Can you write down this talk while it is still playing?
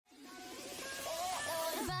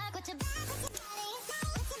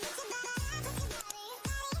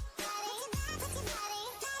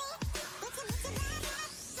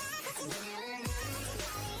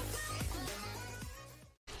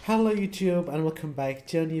Hello YouTube and welcome back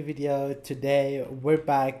to a new video. Today we're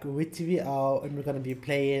back with TVO and we're gonna be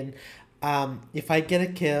playing if I get a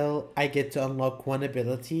kill I get to unlock one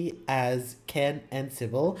ability as Ken and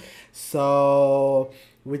Sybil. So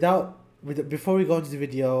before we go into the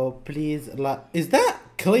video, please is that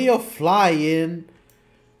Cleo flying?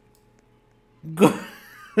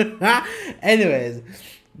 Anyways,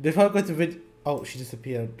 before I go to video, oh, she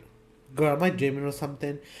disappeared. Girl, am I dreaming or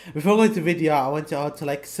something? Before going to the video, I want you all to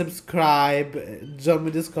like, subscribe, join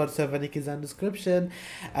my Discord server, link is in the description,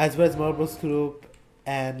 as well as Marbles group,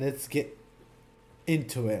 and let's get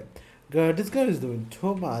into it. Girl, this girl is doing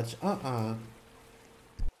too much.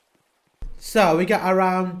 So we got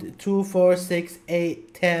around 2, 4, 6,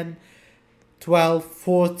 8, 10, 12,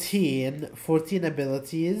 14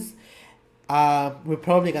 abilities. We're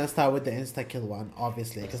probably gonna start with the insta kill one,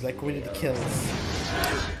 obviously, because like we need kills.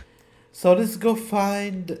 So let's go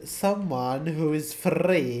find someone who is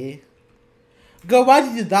free. Girl, why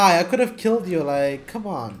did you die? I could have killed you, like, come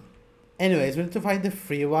on. Anyways, we need to find the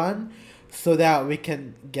free one so that we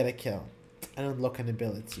can get a kill and unlock an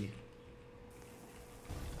ability.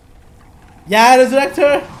 Yeah,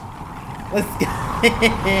 Resurrector! Let's go.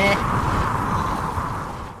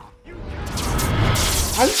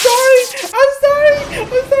 I'm sorry!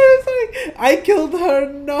 I killed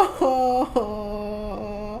her,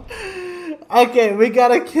 no! Okay, we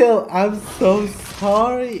got a kill. I'm so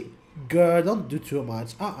sorry. Girl, don't do too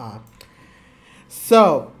much.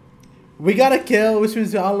 So, we got a kill, which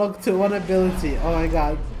means we unlocked one ability. Oh my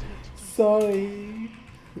god. Sorry.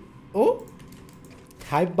 Oh.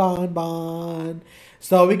 Hi, Bon.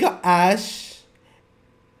 So, we got Ash.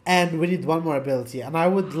 And we need one more ability. And I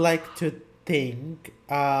would like to think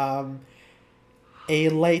a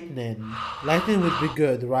lightning. Lightning would be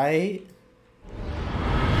good, right?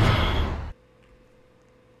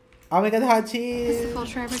 Oh my god, Hotcheese! This is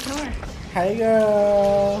Culture Tour. Hey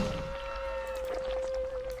girl!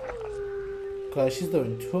 Girl, she's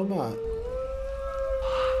doing too much.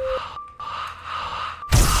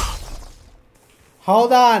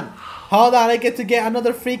 Hold on! I get to get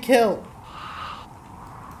another free kill.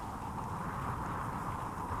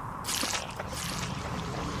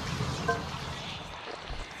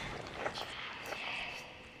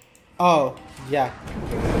 Oh, yeah.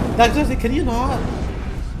 That's just, can you not?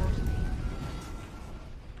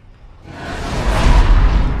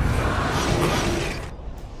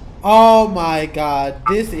 Oh my god,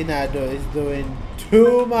 this Inado is doing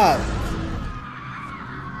too much.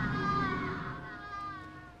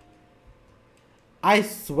 I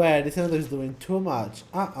swear, this Inado is doing too much.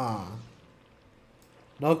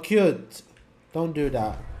 No cute. Don't do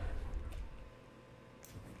that.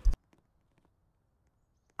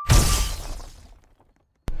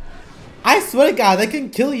 I swear to god, I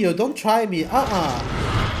can kill you. Don't try me.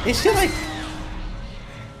 Is she like...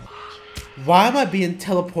 Why am I being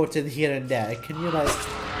teleported here and there? Can you like...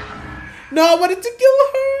 No, I wanted to kill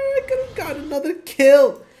her! I could have got another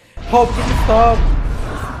kill! Hope you stop!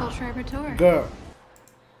 Girl.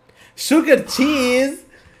 Sugar cheese!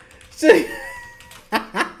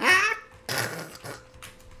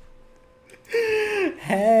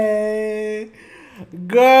 Hey!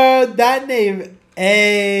 Girl, that name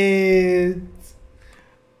ain't...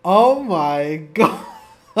 Oh my god!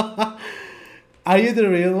 Are you the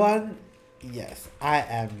real one? Yes, I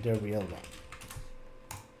am the real one.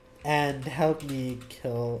 And help me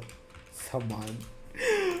kill someone.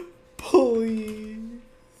 Please.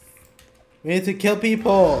 We need to kill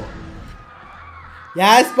people.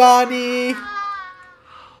 Yes, Bonnie.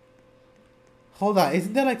 Hold on,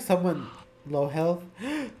 isn't there like someone low health?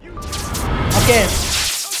 Okay,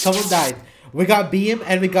 someone died. We got beam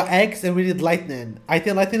and we got X and we need lightning. I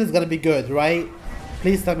think lightning is gonna be good, right?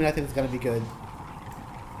 Please tell me lightning is gonna be good.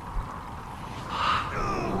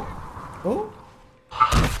 Oh.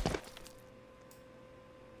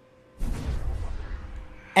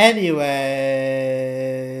 Anyways.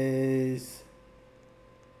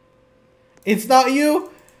 It's not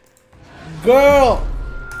you? Girl.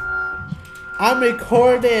 I'm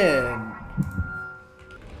recording.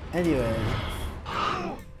 Anyway.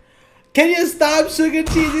 Can you stop, Sugar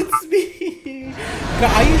Cheese? It's me.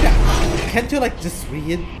 Girl, are you... Can't you like just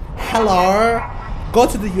read? Hello? Go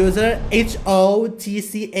to the user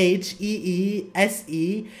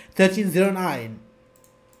Hotcheese1309.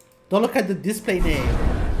 Don't look at the display name.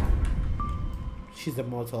 She's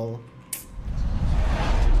immortal.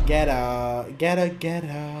 Get her.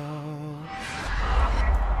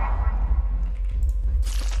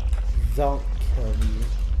 Don't kill me.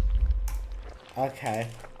 Okay.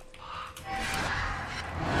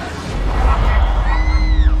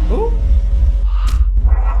 Ooh.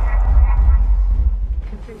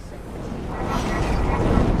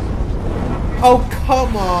 Oh,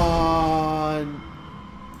 come on!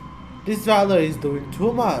 This Valor is doing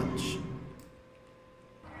too much.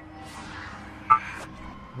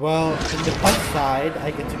 Well, in the plus side,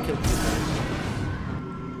 I get to kill people.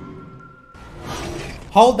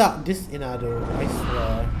 Hold up this Inado, I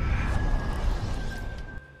swear.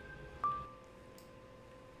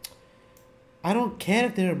 I don't care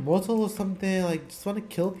if they're immortal or something, like, just wanna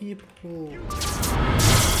kill people.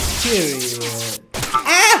 Period.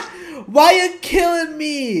 Ah! Why are you killing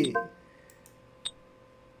me?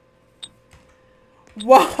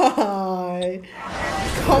 Why?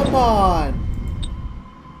 Come on.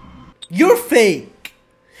 You're fake.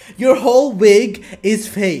 Your whole wig is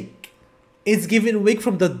fake. It's given wig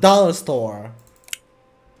from the dollar store.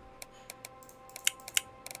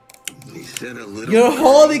 Your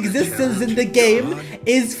whole existence in the game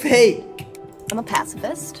is fake. I'm a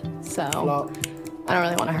pacifist, so Well, I don't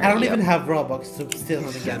really want to hurt you. I don't even have Robux to steal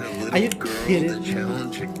him again. Are you kidding me?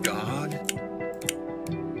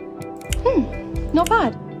 Not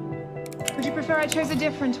bad. Would you prefer I chose a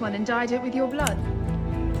different one and dyed it with your blood?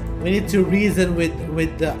 We need to reason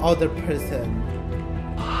with the other person.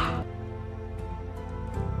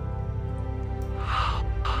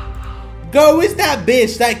 Go with that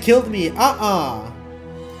bitch that killed me.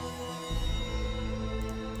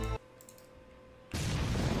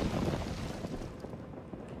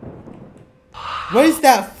 Where is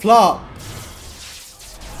that flop?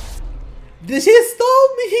 She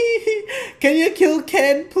stole me. Can you kill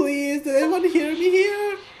Ken, please? Does anyone hear me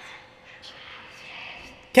here?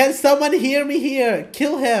 Can someone hear me here?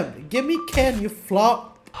 Kill him. Give me Ken, you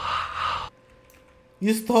flop.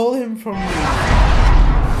 You stole him from me.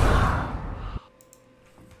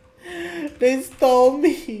 They stole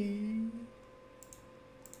me.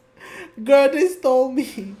 Girl, they stole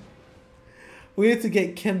me. We need to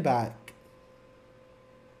get Ken back.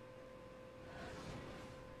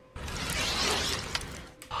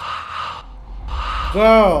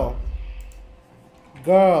 Girl.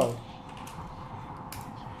 Girl.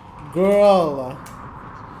 Girl.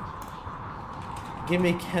 Give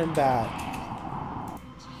me Ken back.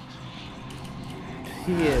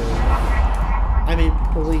 Please. I mean,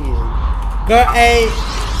 please. Girl,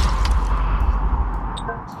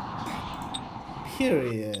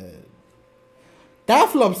 period. That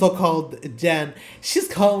flop so-called Jen. She's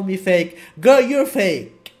calling me fake. Girl, you're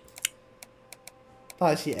fake.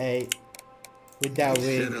 Thought she ate. With that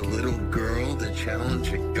wig. Is that a little girl to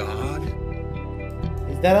challenge a god?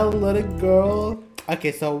 Is that a little girl?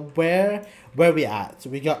 Okay, so where we at? So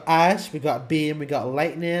we got Ash, we got Beam, we got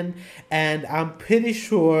Lightning, and I'm pretty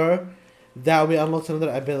sure that we unlocked another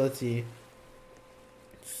ability.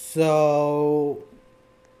 So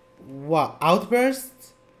what? Outburst?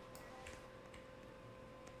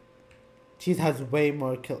 Cheese has way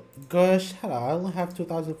more kill. Gosh, shut up. I only have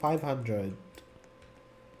 2,500.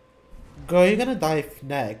 Girl, you're gonna die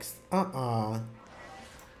next.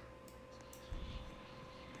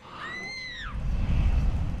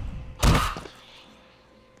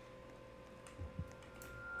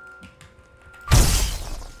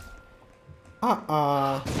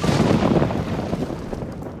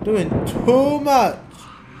 Doing too much.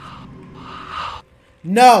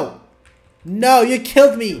 No. No, you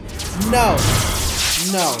killed me. No.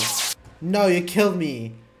 No. No, you killed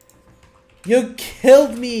me. You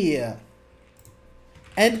killed me.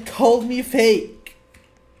 And called me fake.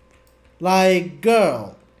 Like,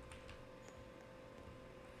 girl.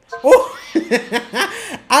 Oh.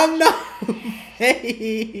 I'm not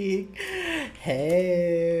fake.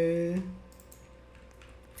 Hey.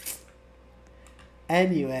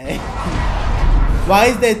 Anyway. Why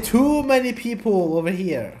is there too many people over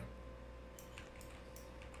here?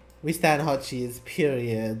 We stand hot cheese,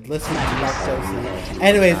 period. Listen to lactose.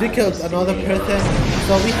 Anyways, we killed another person.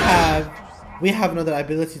 So we have another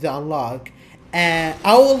ability to unlock. And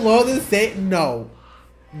I will Lord and say no.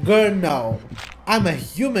 Girl, no. I'm a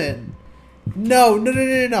human. No.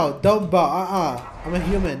 Don't bow. I'm a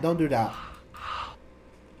human. Don't do that.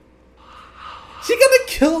 She gonna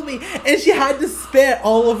kill me, and she had to spare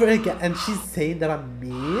all over again, and she's saying that I'm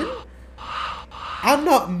mean? I'm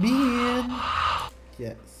not mean.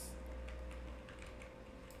 Yes.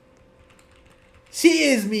 She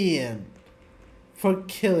is mean for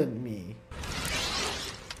killing me.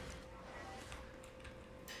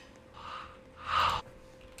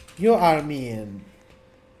 You are mean.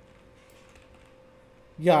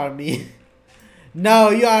 You are mean. No,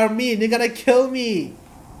 you are mean. You're gonna kill me.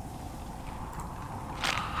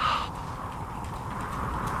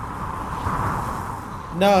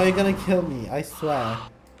 No, you're gonna kill me. I swear.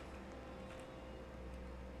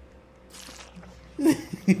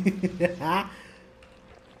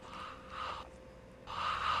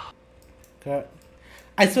 Girl.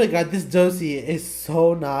 I swear to God, this Josie is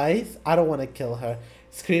so nice. I don't want to kill her.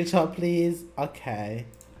 Screenshot, please. Okay.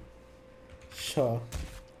 Sure.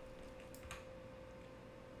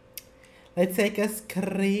 Let's take a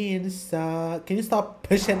screenshot. Can you stop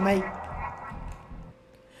pushing me?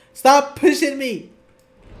 Stop pushing me!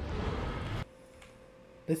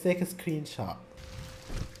 Let's take a screenshot.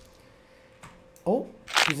 Oh,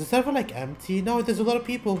 is the server like empty? No, there's a lot of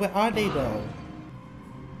people. Where are they though?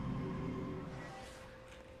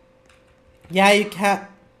 Yeah, you can't.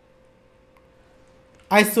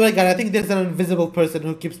 I swear to God, I think there's an invisible person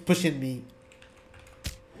who keeps pushing me.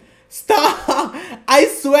 Stop! I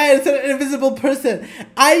swear it's an invisible person.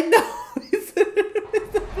 I know it's an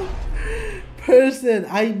invisible person.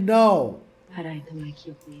 I know.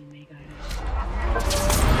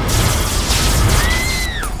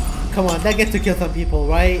 Come on, that gets to kill some people,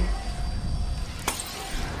 right?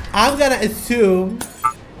 I'm gonna assume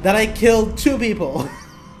that I killed 2 people.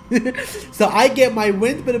 So I get my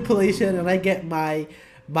wind manipulation and I get my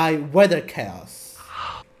weather chaos.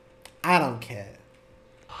 I don't care.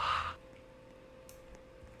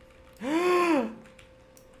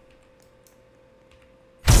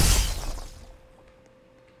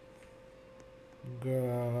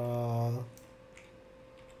 Girl.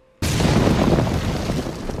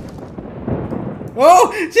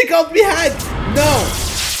 Oh, she called me hag. No.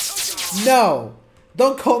 No.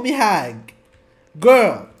 Don't call me hag.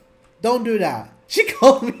 Girl. Don't do that. She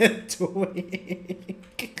called me a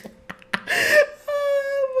twink.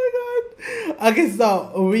 Oh my God. Okay,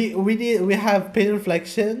 so we have pain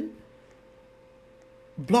reflection.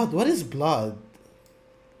 Blood. What is blood?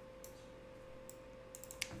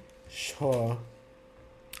 Sure.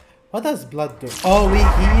 What does blood do? Oh, we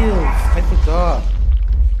heals. I forgot.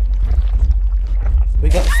 We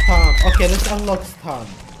got stun. Okay, let's unlock stun.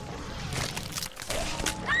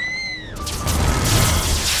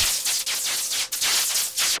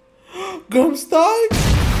 Grimstock?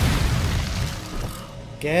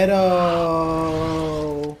 Ghetto.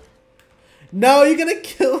 No, you're gonna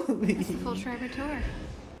kill me. Full Trabertor.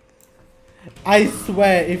 I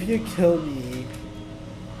swear, if you kill me.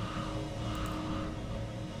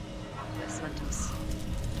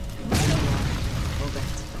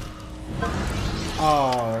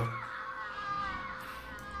 Oh.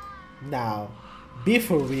 Now, be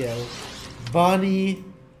for real. Bonnie,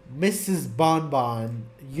 Mrs. Bonbon,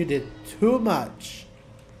 you did too much.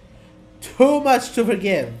 Too much to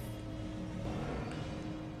forgive.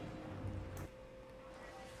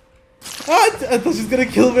 Oh, I thought she was gonna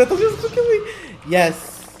kill me. I thought she was gonna kill me.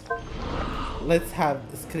 Yes. Let's have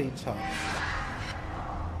a screenshot.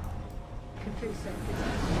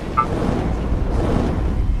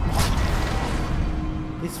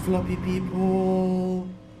 These floppy people.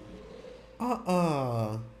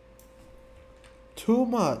 Too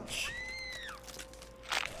much.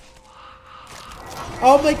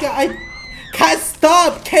 Oh my God, I can't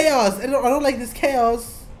stop chaos. I don't like this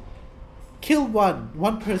chaos. Kill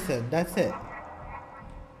one person. That's it.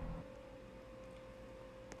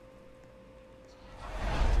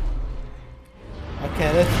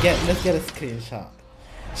 Okay, let's get a screenshot.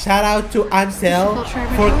 Shout out to Ansel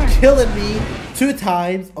for killing me 2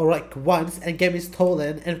 times or like once and get me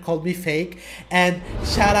stolen and called me fake. And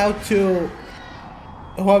shout out to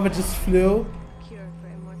whoever just flew. Cure for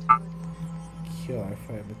immortality. Cure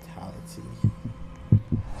for immortality.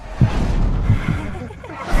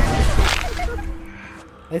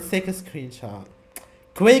 Let's take a screenshot.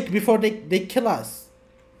 Quick, before they kill us.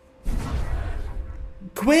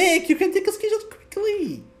 Quick, you can take a screenshot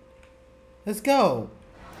quickly. Let's go.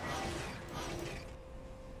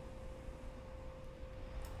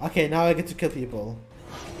 Okay, now I get to kill people.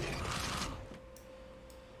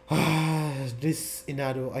 This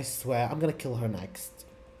Inadu, I swear, I'm gonna kill her next.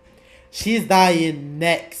 She's dying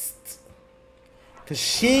next. Cause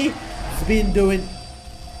she's been doing...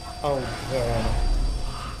 Oh, girl.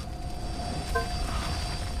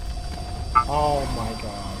 Oh my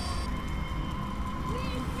God.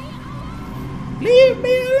 Leave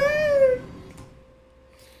me alone!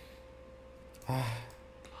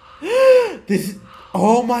 This is...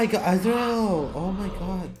 Oh my God, Azrael! Oh my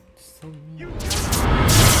God. So mean.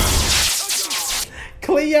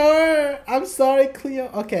 Cleo! I'm sorry, Cleo.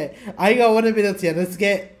 Okay, I got 1 minute here. Let's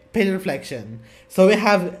get pain reflection. So we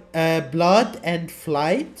have blood and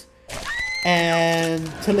flight. and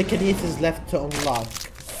telekinesis left to unlock.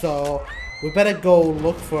 So we better go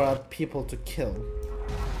look for people to kill.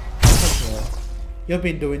 You've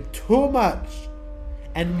been doing too much.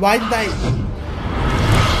 And why did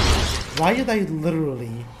I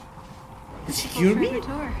literally? Did she cure me?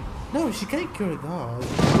 No, she can't cure a dog.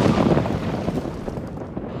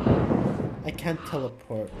 I can't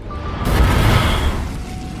teleport.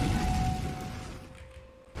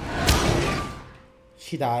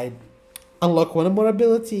 She died. Unlock one more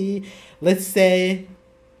ability. Let's say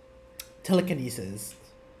telekinesis.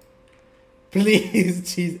 Please,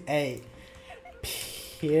 she's A.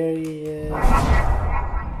 Period.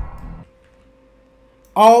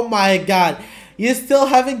 Oh my god. You still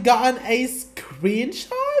haven't gotten a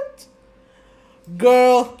screenshot?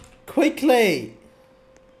 Girl, quickly.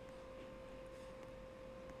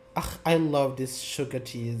 Ugh, I love this sugar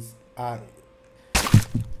cheese.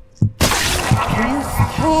 Please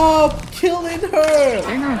stop killing her. I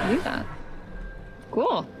didn't know how to do that.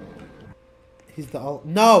 Cool. He's the all.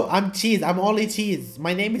 No, I'm cheese. I'm only cheese.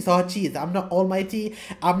 My name is Hotcheese. I'm not almighty.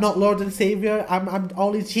 I'm not Lord and Savior. I'm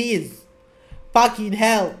only cheese. Fucking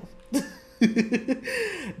hell.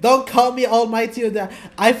 Don't call me almighty or that.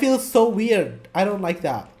 I feel so weird. I don't like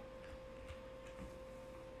that.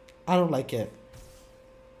 I don't like it.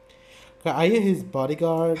 Are you his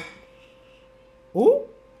bodyguard? Ooh?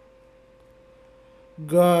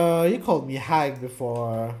 Girl, you called me hag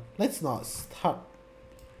before. Let's not start.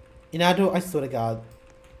 Inado, I swear to God,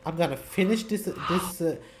 I'm gonna finish this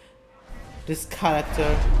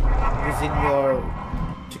character using your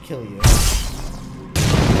to kill you.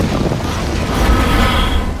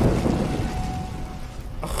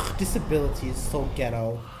 Ugh, this ability is so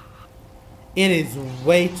ghetto. It is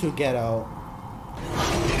way too ghetto.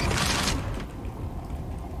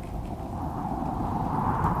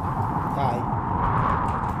 Die.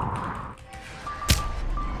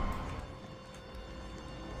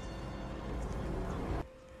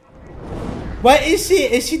 Where is she?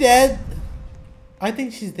 Is she dead? I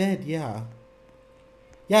think she's dead, yeah.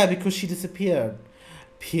 Yeah, because she disappeared.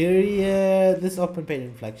 Period. Let's open pain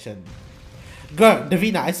inflection. Girl,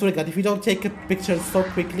 Davina, I swear to God, if you don't take a picture so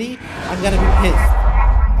quickly, I'm gonna be pissed.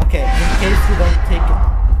 Okay, in case you don't take it.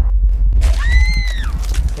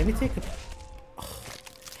 Let me take a... Ugh.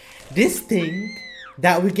 This thing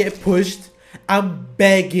that we get pushed, I'm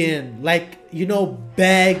begging. Like, you know,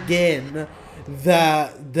 begging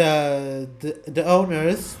the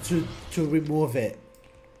owners to remove it.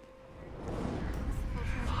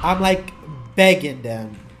 I'm like begging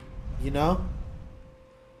them, you know.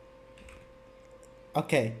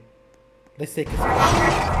 Okay, let's take a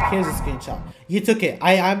screenshot. Here's a screenshot. You took it.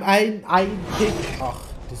 I did. Oh,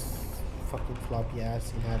 this fucking floppy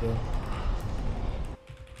ass, you know.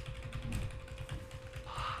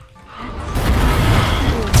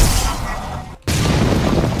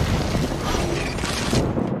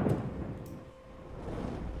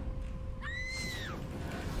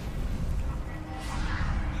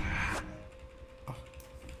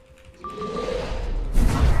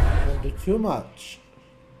 Too much.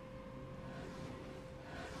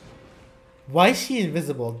 Why is she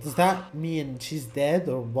invisible? Does that mean she's dead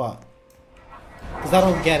or what? Because I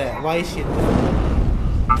don't get it. Why is she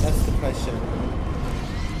invisible? That's the question.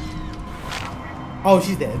 Oh,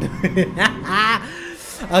 she's dead.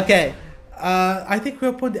 Okay. I think we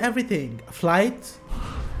opened everything. Flight?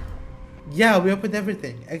 Yeah, we opened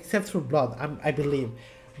everything. Except for blood, I believe.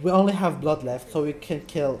 We only have blood left, so we can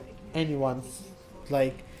kill anyone's,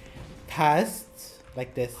 like... past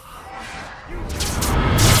like this,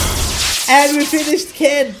 and we finished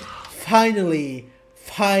kid. Finally.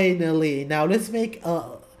 Now let's make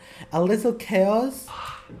a little chaos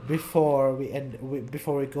before we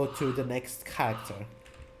go to the next character.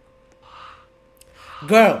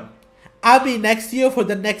 Girl, I'll be next to you for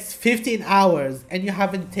the next 15 hours and you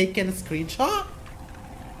haven't taken a screenshot?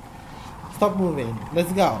 Stop moving.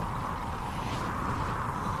 Let's go.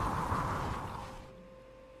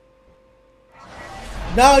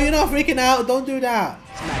 No, you're not freaking out. Don't do that.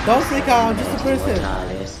 Don't freak out. I'm just a person.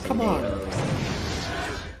 Come on.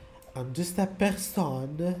 I'm just a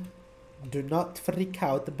person. Do not freak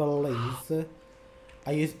out, please.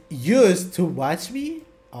 Are you used to watch me?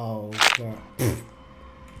 Oh, God.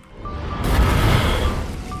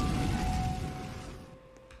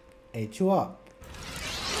 Ate you up.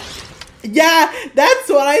 Yeah, that's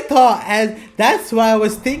what I thought. And that's why I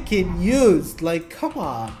was thinking used. Like, come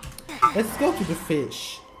on. Let's go to the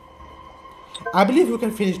fish. I believe we can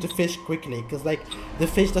finish the fish quickly because like the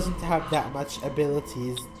fish doesn't have that much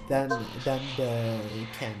abilities than the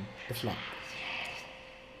flop.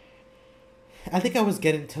 I think I was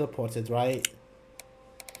getting teleported, right?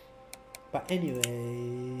 But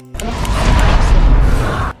anyway,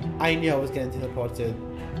 I knew I was getting teleported.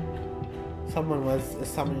 Someone was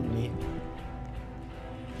summoning me.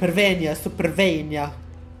 Pervenia, Supervenia,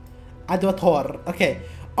 Adwator. Okay.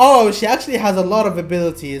 Oh, she actually has a lot of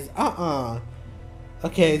abilities.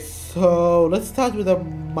 Okay, so let's start with a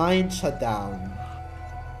mind shutdown.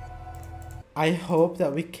 I hope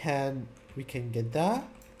that we can get that.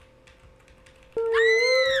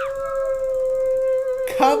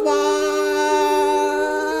 Come on!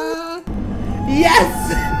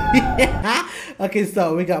 Yes! Yeah. Okay,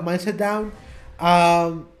 so we got mind shutdown.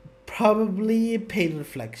 Probably pain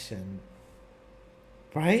reflection.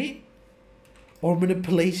 Right? Or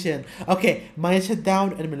manipulation. Okay, mind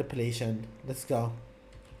shutdown and manipulation. Let's go.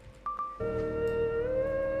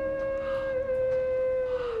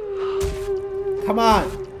 Come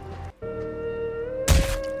on!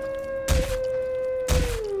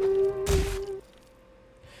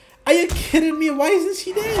 Are you kidding me? Why isn't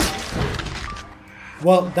she dead?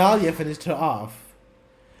 Well, Dahlia finished her off.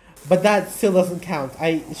 But that still doesn't count.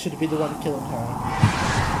 I should be the one killing her.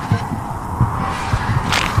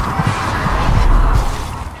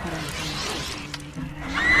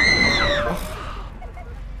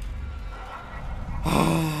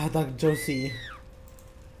 Dr. Josie.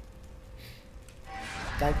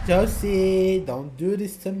 Dr. Josie, don't do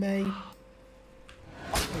this to me.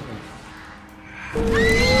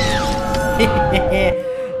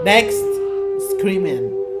 Next,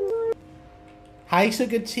 screaming. Hi,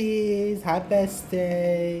 Sugar Cheese. Hi,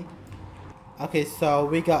 bestie. Okay, so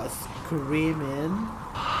we got screaming.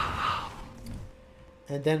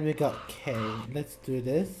 And then we got K. Let's do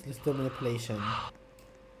this. Let's do manipulation.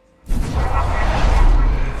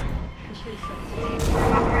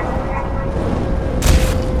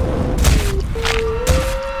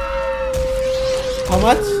 How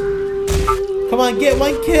much? Come on, get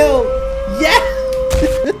one kill. Yeah.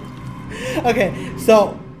 Okay,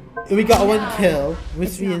 so we got one kill,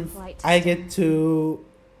 which means I get to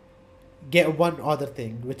get one other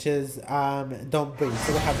thing, which is don't breathe.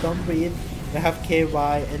 So we have don't breathe, we have KY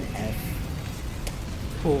and F.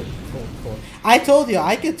 Cool. I told you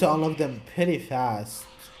I get to unlock them pretty fast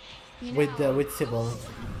with Sybil.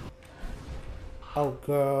 Oh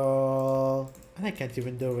girl, and I can't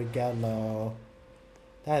even do Regalo.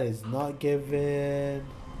 That is not given.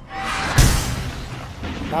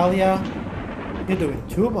 Dahlia, you're doing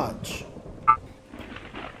too much.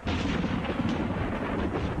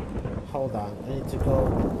 Hold on, I need to go.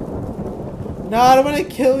 No, I don't want to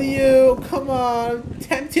kill you. Come on,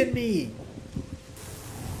 tempting me.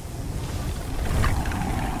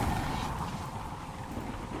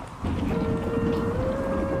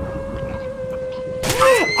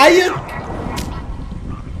 Are you?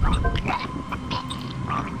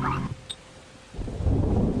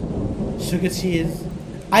 Sugar Cheese,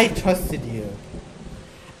 I trusted you.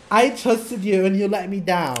 I trusted you and you let me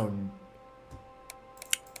down.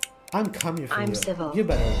 I'm coming for you. Sybil. You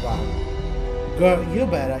better run. Girl, you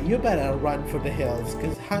better run for the hills,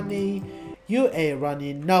 cause honey, you ain't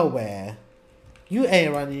running nowhere. You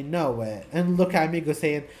ain't running nowhere. And look at me go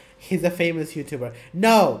saying he's a famous YouTuber.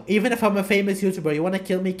 No, even if I'm a famous YouTuber, you wanna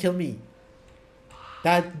kill me, kill me.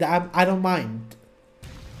 I don't mind.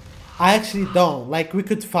 I actually don't. Like, we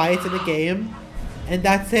could fight in the game, and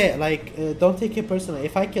that's it. Like, don't take it personally.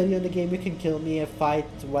 If I kill you in the game, you can kill me, fight,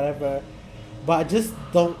 whatever. But just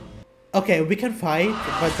don't... Okay, we can fight,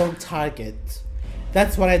 but don't target.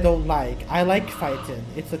 That's what I don't like. I like fighting.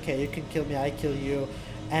 It's okay, you can kill me, I kill you,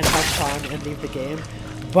 and have fun and leave the game.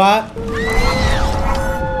 But...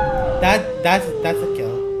 That's a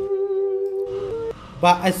kill.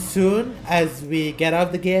 But as soon as we get out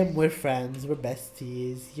of the game, we're friends, we're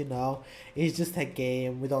besties, you know. It's just a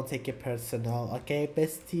game, we don't take it personal, okay,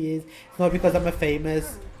 besties? It's not because I'm a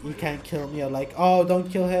famous, you can't kill me, or like, oh, don't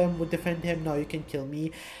kill him, we'll defend him, no, you can kill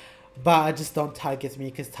me. But just don't target me,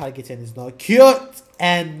 because targeting is not cute.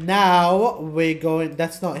 And now, we're going,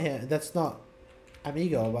 that's not him, that's not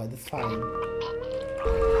Amigo, but that's fine.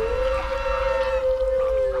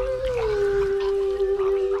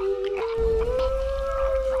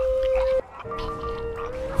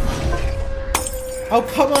 Oh,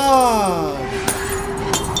 come on!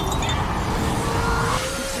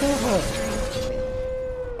 Kill her.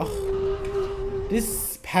 Oh, this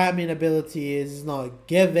spamming ability is not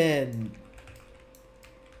given.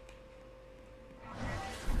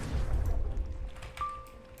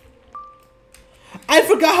 I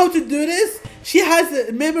forgot how to do this. She has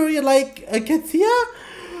a memory like Katia.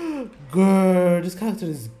 Girl, this character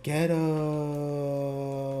is ghetto.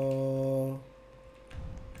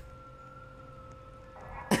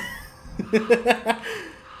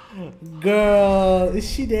 Girl, is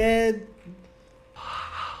she dead?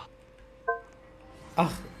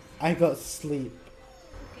 Ugh, I got sleep.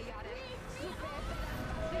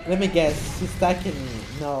 Let me guess, she's stacking me.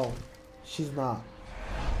 No, she's not.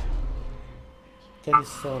 Can you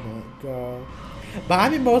so not, girl? But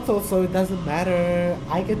I'm immortal, so it doesn't matter.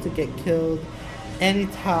 I get to get killed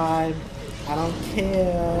anytime. I don't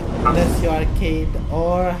care unless you're arcade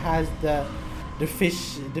or has the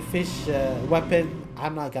fish weapon.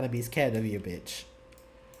 I'm not gonna be scared of you, bitch.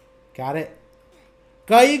 Got it?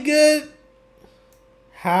 Got you good?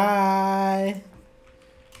 Hi.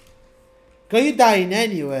 Got you dying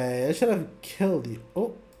anyway. I should have killed you.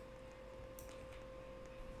 Oh.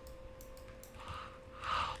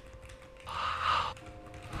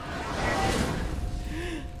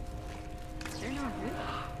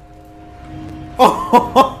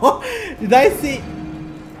 Oh, did I see?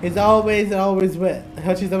 It's always with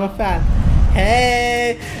Hotcheese. I'm a fan.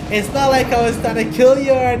 Hey, it's not like I was trying to kill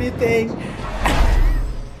you or anything.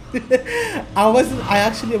 I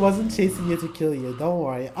actually wasn't chasing you to kill you. Don't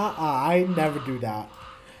worry. I never do that.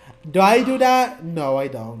 Do I do that? No, I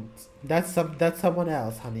don't. That's someone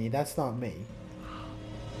else, honey. That's not me.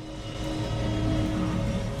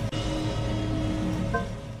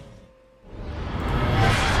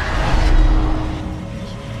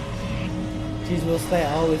 Hotcheese will stay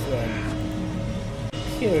always win.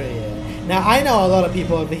 Period. Now I know a lot of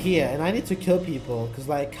people over here, and I need to kill people because,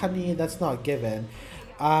 like, honey, that's not given.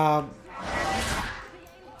 Hope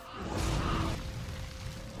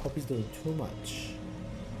he's doing too much.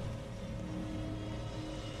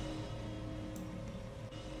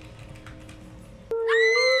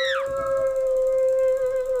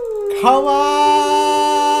 Come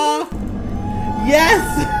on! Yes!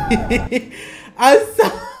 I'm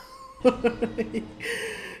sorry.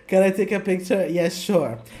 Can I take a picture? Yes,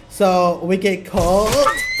 sure. So we get called.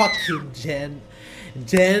 Fucking Jen.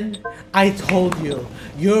 Jen, I told you,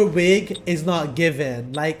 your wig is not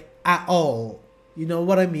given, like, at all. You know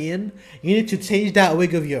what I mean? You need to change that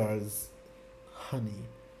wig of yours. Honey.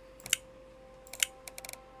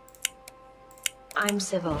 I'm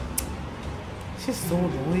Sybil. She's so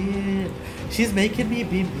annoying. She's making me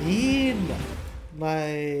be mean.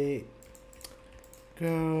 Like,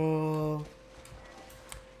 girl,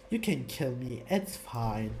 you can kill me. It's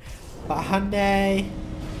fine. But honey.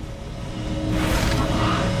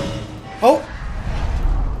 Oh!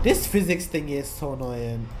 This physics thing is so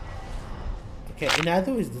annoying. Okay,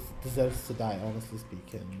 Inado deserves to die, honestly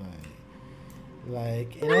speaking.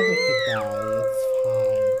 Like Inado could die, it's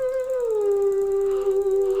fine.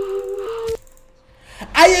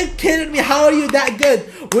 Are you kidding me? How are you that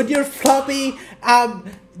good with your floppy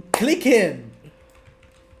clicking?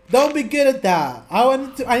 Don't be good at that.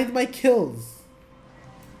 I need my kills.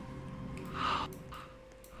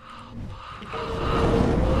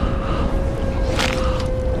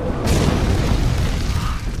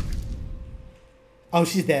 Oh,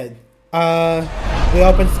 she's dead. We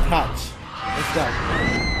open scratch. Let's go.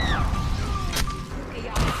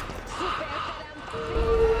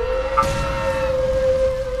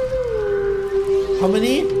 How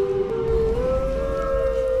many?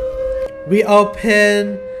 We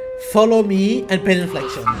open follow me and pain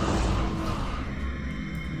inflection.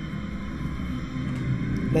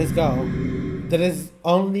 Let's go. There is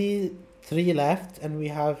only 3 left and we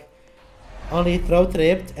have only throw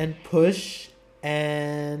tripped and push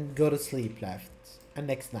and go to sleep left. And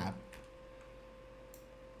next snap.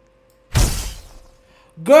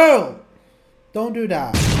 Girl! Don't do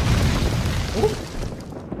that. Ooh.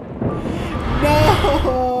 No!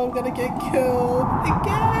 I'm gonna get killed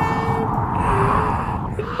again!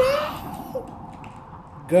 No!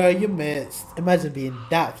 Girl, you missed. Imagine being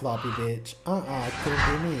that floppy, bitch. It couldn't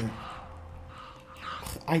be me.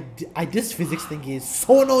 This physics thing is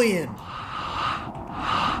so annoying.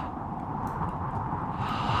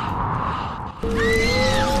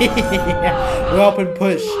 We open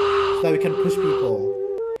push so that we can push people.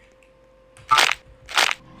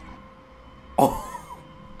 Oh,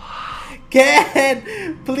 Ken,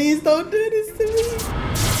 please don't do this to me.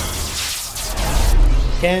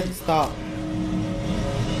 Ken, stop.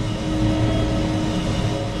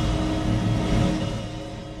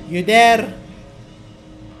 You there?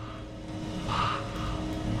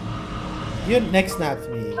 You next snapped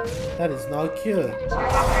me. That is not cute.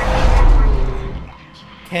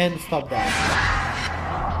 Ken, stop that.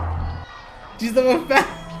 She's not a fan.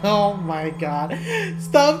 Oh my god.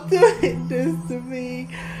 Stop doing this to me.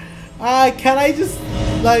 Can I just,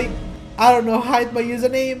 like, I don't know, hide my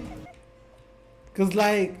username? Cause,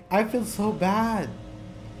 like, I feel so bad.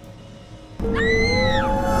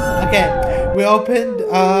 Okay, Okay, we opened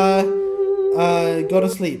go to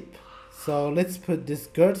sleep. So let's put this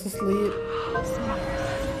girl to sleep.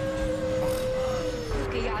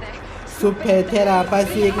 Super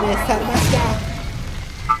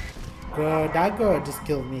Girl, that girl just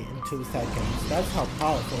killed me in 2 seconds. That's how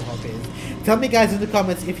powerful Hope is. Tell me guys in the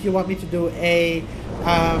comments if you want me to do a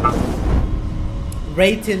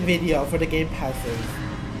rating video for the game passes.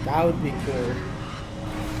 That would be cool.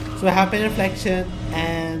 So I have Pain Reflection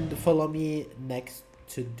and follow me next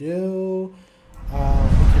to do. We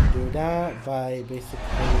can do that by basically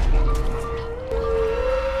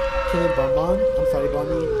killing Bonbon. I'm sorry,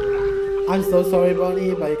 Bonnie. I'm so sorry,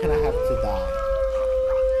 Bonnie, but you're gonna have to die.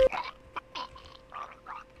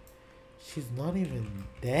 She's not even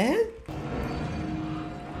dead?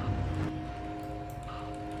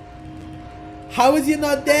 How is he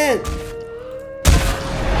not dead?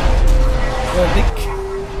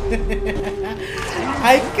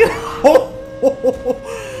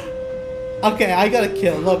 Okay, I got a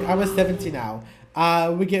kill. Look, I'm at 70 now.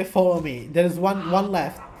 We get follow me. There's one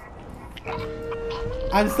left.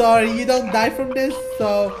 I'm sorry, you don't die from this,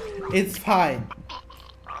 so it's fine.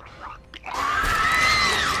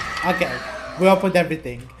 Okay, we opened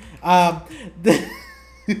everything.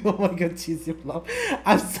 Oh my god, cheesy vlog.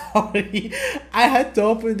 I'm sorry. I had to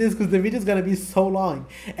open this because the video is gonna be so long.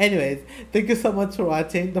 Anyways, thank you so much for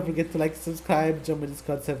watching. Don't forget to like, subscribe, join my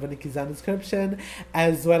Discord server, link is down in the description,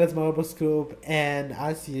 as well as my Roblox group. And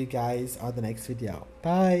I'll see you guys on the next video.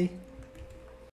 Bye.